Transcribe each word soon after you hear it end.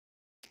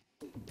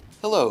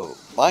Hello,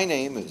 my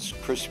name is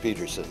Chris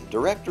Peterson,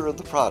 Director of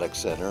the Product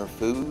Center,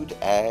 Food,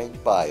 Ag,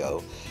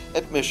 Bio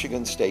at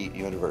Michigan State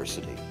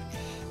University.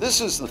 This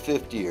is the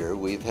 5th year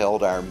we've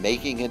held our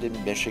Making It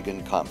in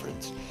Michigan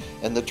conference,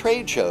 and the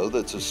trade show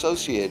that's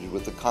associated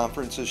with the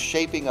conference is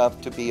shaping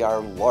up to be our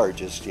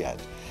largest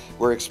yet.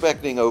 We're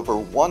expecting over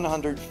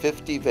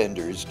 150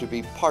 vendors to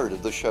be part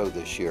of the show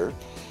this year,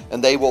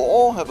 and they will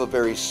all have a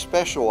very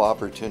special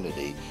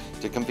opportunity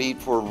to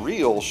compete for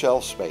real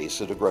shelf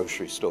space at a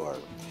grocery store.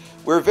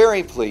 We're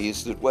very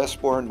pleased that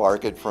Westborn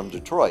Market from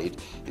Detroit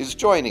is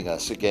joining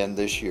us again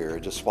this year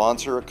to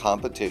sponsor a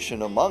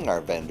competition among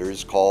our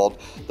vendors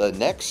called The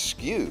Next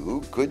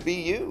SKU Could Be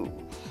You.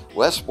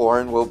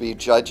 Westborn will be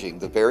judging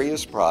the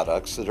various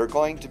products that are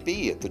going to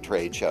be at the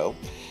trade show,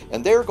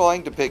 and they're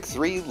going to pick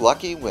 3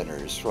 lucky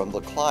winners from the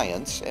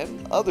clients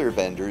and other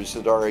vendors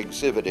that are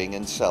exhibiting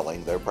and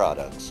selling their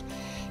products.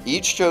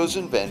 Each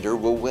chosen vendor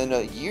will win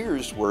a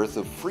year's worth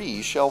of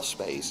free shelf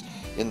space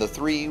in the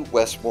 3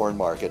 Westborn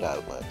Market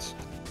outlets.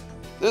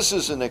 This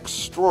is an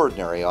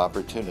extraordinary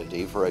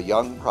opportunity for a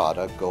young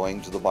product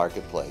going to the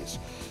marketplace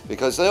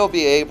because they'll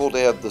be able to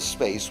have the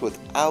space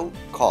without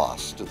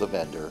cost to the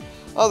vendor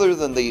other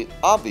than the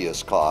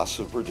obvious costs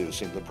of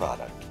producing the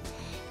product.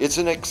 It's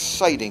an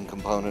exciting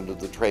component of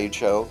the trade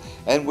show,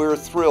 and we're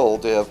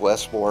thrilled to have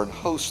Westborn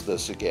host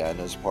this again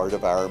as part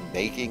of our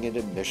Making It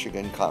in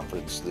Michigan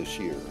conference this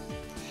year.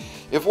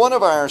 If one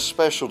of our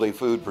specialty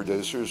food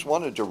producers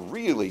wanted to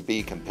really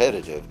be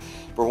competitive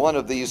for one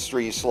of these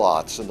 3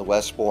 slots in the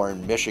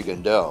Westborn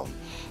Michigan Dome,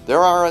 there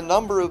are a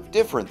number of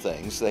different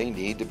things they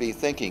need to be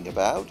thinking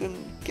about and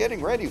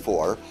getting ready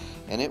for,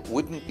 and it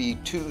wouldn't be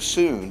too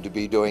soon to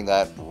be doing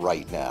that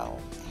right now.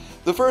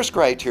 The first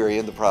criteria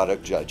in the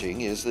product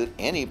judging is that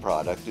any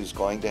product is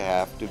going to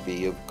have to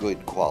be of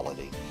good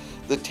quality.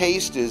 The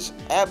taste is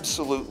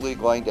absolutely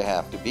going to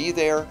have to be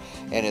there,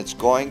 and it's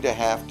going to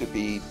have to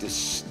be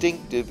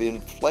distinctive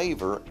in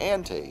flavor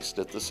and taste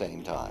at the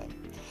same time.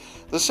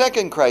 The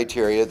second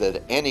criteria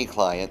that any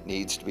client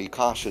needs to be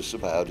cautious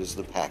about is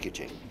the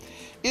packaging.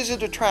 Is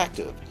it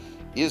attractive?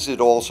 Is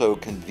it also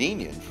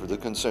convenient for the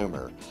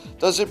consumer?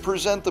 Does it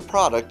present the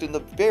product in the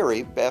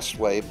very best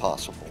way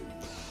possible?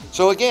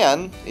 So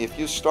again, if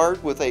you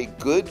start with a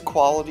good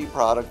quality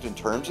product in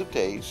terms of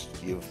taste,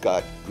 you've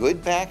got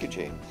good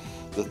packaging,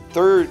 the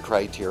third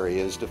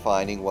criteria is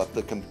defining what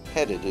the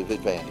competitive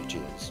advantage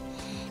is.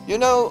 You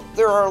know,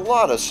 there are a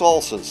lot of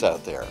salsas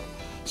out there.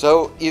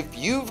 So if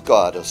you've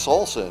got a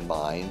salsa in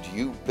mind,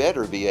 you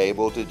better be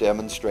able to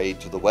demonstrate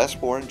to the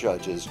Westborn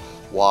judges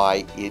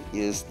why it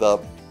is the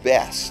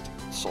best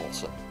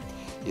salsa.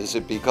 Is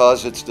it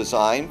because it's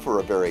designed for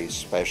a very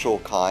special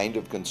kind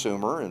of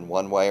consumer in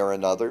one way or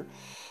another?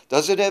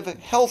 Does it have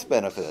health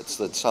benefits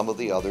that some of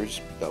the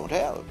others don't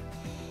have?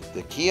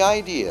 The key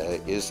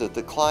idea is that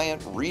the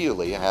client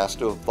really has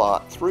to have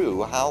thought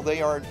through how they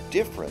are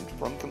different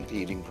from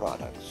competing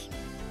products.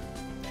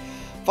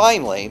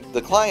 Finally,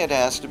 the client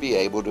has to be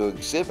able to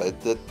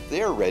exhibit that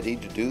they're ready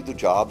to do the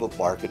job of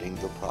marketing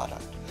the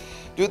product.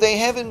 Do they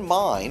have in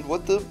mind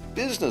what the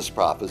business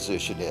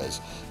proposition is,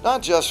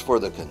 not just for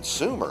the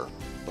consumer,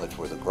 but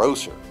for the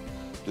grocer?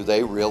 Do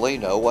they really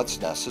know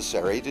what's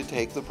necessary to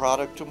take the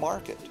product to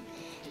market?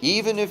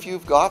 Even if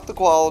you've got the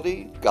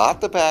quality,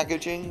 got the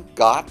packaging,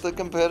 got the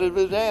competitive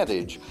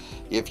advantage,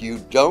 if you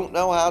don't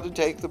know how to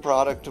take the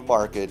product to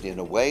market in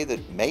a way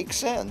that makes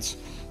sense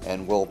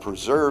and will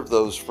preserve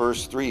those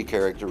first 3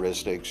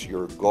 characteristics,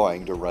 you're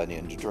going to run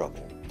into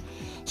trouble.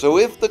 So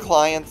if the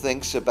client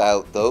thinks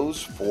about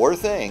those 4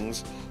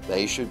 things,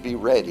 they should be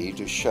ready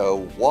to show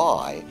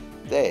why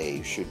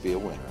they should be a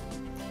winner.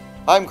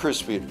 I'm Chris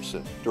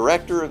Peterson,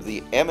 Director of the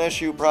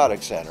MSU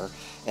Product Center,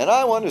 and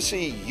I want to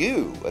see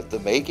you at the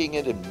Making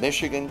It in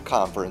Michigan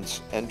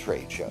Conference and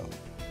Trade Show.